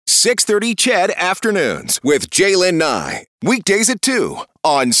6:30 CHED Afternoons with Jaylen Nye. Weekdays at 2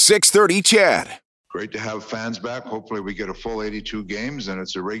 on 6:30 CHED. Great to have fans back. Hopefully we get a full 82 games and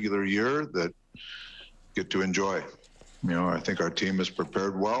it's a regular year that get to enjoy. I think our team is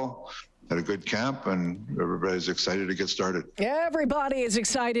prepared well, had a good camp, and everybody's excited to get started. Everybody is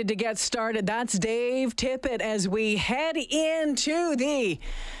excited to get started. That's Dave Tippett as we head into the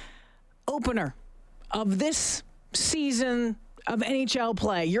opener of this season of NHL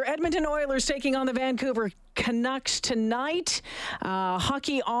play. Your Edmonton Oilers taking on the Vancouver Canucks tonight.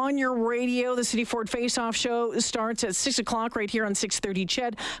 Hockey on your radio. The City Ford Face-Off Show starts at 6 o'clock right here on 6:30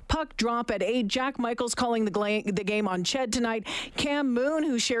 CHED. Puck drop at 8. Jack Michaels calling the game on CHED tonight. Cam Moon,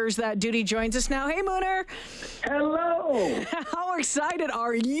 who shares that duty, joins us now. Hey, Mooner. Hello. How excited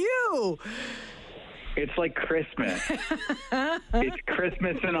are you? It's like Christmas. It's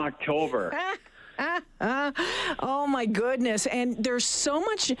Christmas in October. Oh my goodness. And there's so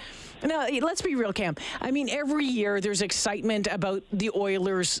much. Now, let's be real, Cam. I mean, every year there's excitement about the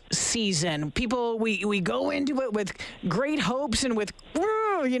Oilers season. People, we go into it with great hopes and with,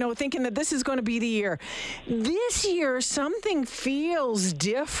 thinking that this is going to be the year. This year, something feels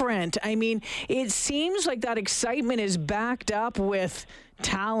different. I mean, it seems like that excitement is backed up with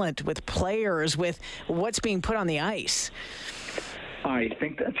talent, with players, with what's being put on the ice. I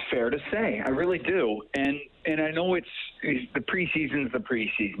think that's fair to say. I really do. And I know it's the preseason's the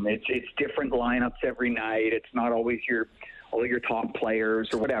preseason. It's different lineups every night. It's not always all your top players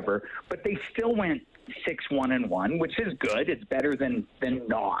or whatever. But they still went 6-1-1, which is good. It's better than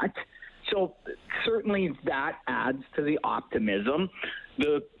not. So certainly that adds to the optimism.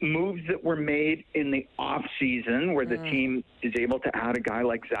 The moves that were made in the off season, where the team is able to add a guy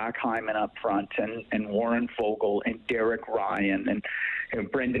like Zach Hyman up front, and Warren Fogle and Derek Ryan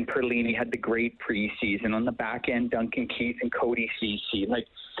and Brendan Perlini had the great preseason. On the back end, Duncan Keith and Cody Ceci. Like,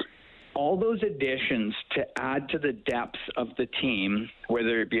 all those additions to add to the depth of the team,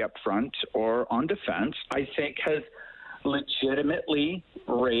 whether it be up front or on defense, I think has legitimately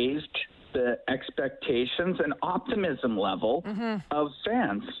raised the expectations and optimism level of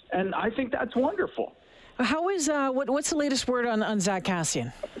fans. And I think that's wonderful. How is, what's the latest word on Zach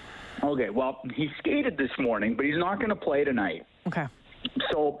Kassian? Okay, well, he skated this morning, but he's not going to play tonight. Okay.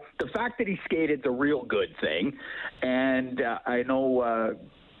 So the fact that he skated is a real good thing. And I know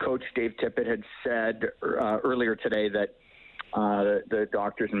Coach Dave Tippett had said earlier today that the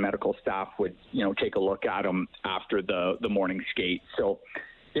doctors and medical staff would, take a look at him after the morning skate. So,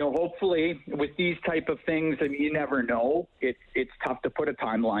 hopefully with these type of things, I mean, you never know. It's tough to put a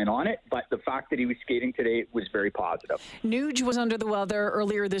timeline on it, but the fact that he was skating today was very positive. Nuge was under the weather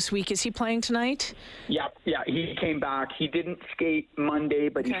earlier this week. Is he playing tonight? Yeah, he came back. He didn't skate Monday,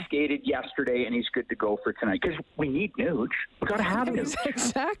 but he skated yesterday, and he's good to go for tonight because we need Nuge. We got to have Nuge.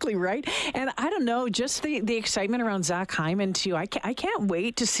 Exactly right. And I don't know, just the excitement around Zach Hyman too. I can't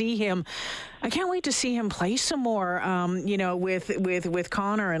wait to see him. I can't wait to see him play some more. With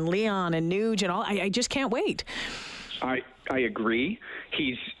Connor and Leon and Nuge and all. I just can't wait. I agree.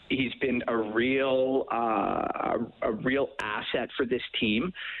 He's been a real asset for this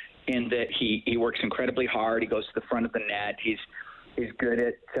team, in that he works incredibly hard. He goes to the front of the net. He's good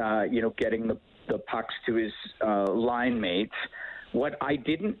at getting the pucks to his line mates. What I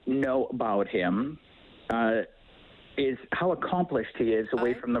didn't know about him is how accomplished he is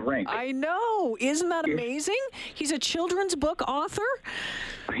away from the rink. I know. Isn't that amazing? He's a children's book author.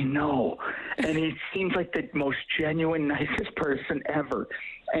 I know. And he seems like the most genuine, nicest person ever.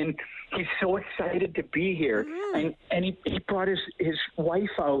 And he's so excited to be here. And he brought his wife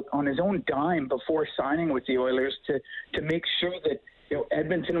out on his own dime before signing with the Oilers to make sure that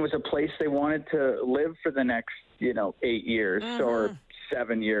Edmonton was a place they wanted to live for the next 8 years or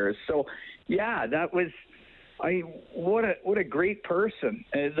 7 years. So yeah, that was what a great person.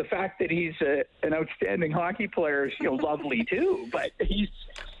 The fact that he's an outstanding hockey player is lovely too. But he's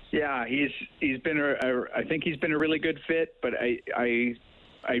been I think he's been a really good fit. But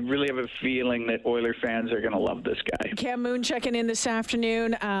I really have a feeling that Oiler fans are going to love this guy. Cam Moon checking in this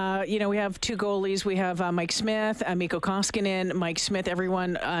afternoon. We have two goalies. We have Mike Smith, Mikko Koskinen. Mike Smith,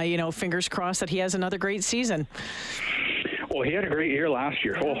 everyone, fingers crossed that he has another great season. Well, he had a great year last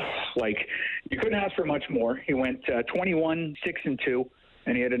year. You couldn't ask for much more. He went 21-6-2,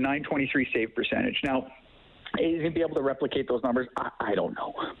 and he had a .923 save percentage. Now, is he going to be able to replicate those numbers? I don't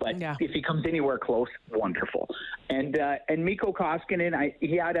know. But if he comes anywhere close, wonderful. And Mikko Koskinen,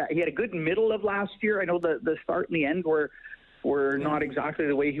 he had a good middle of last year. I know the start and the end were not exactly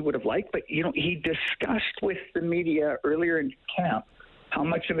the way he would have liked, but he discussed with the media earlier in camp how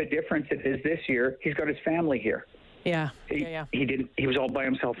much of a difference it is this year. He's got his family here. Yeah. He didn't. He was all by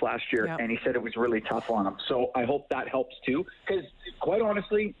himself last year, and he said it was really tough on him. So I hope that helps too. Because quite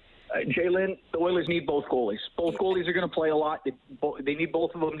honestly, Jalen, the Oilers need both goalies. Both goalies are going to play a lot. They need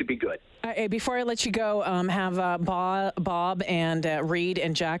both of them to be good. Before I let you go, have Bob and Reed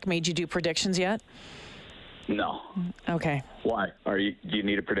and Jack made you do predictions yet? No. Okay. Why? Do you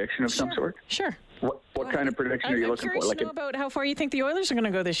need a prediction of some sort? Sure. What kind of prediction are you looking for? I'm curious to know about how far you think the Oilers are going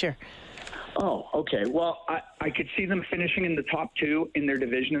to go this year. Oh, okay. Well, I could see them finishing in the top 2 in their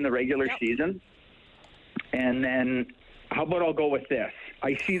division in the regular season. And then, how about I'll go with this?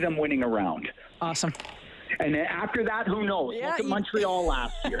 I see them winning a round. Awesome. And then after that, who knows? Look at Montreal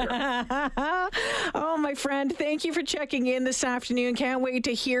last year. Oh, my friend, thank you for checking in this afternoon. Can't wait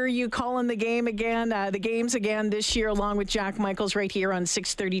to hear you calling the games again this year, along with Jack Michaels right here on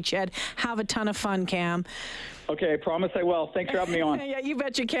 630 CHED. Have a ton of fun, Cam. Okay, I promise I will. Thanks for having me on. Yeah, you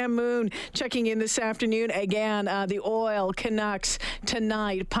betcha. Cam Moon checking in this afternoon. Again, the Oil Canucks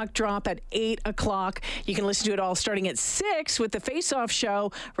tonight. Puck drop at 8 o'clock. You can listen to it all starting at 6 with the Face-Off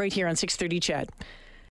Show right here on 630 CHED.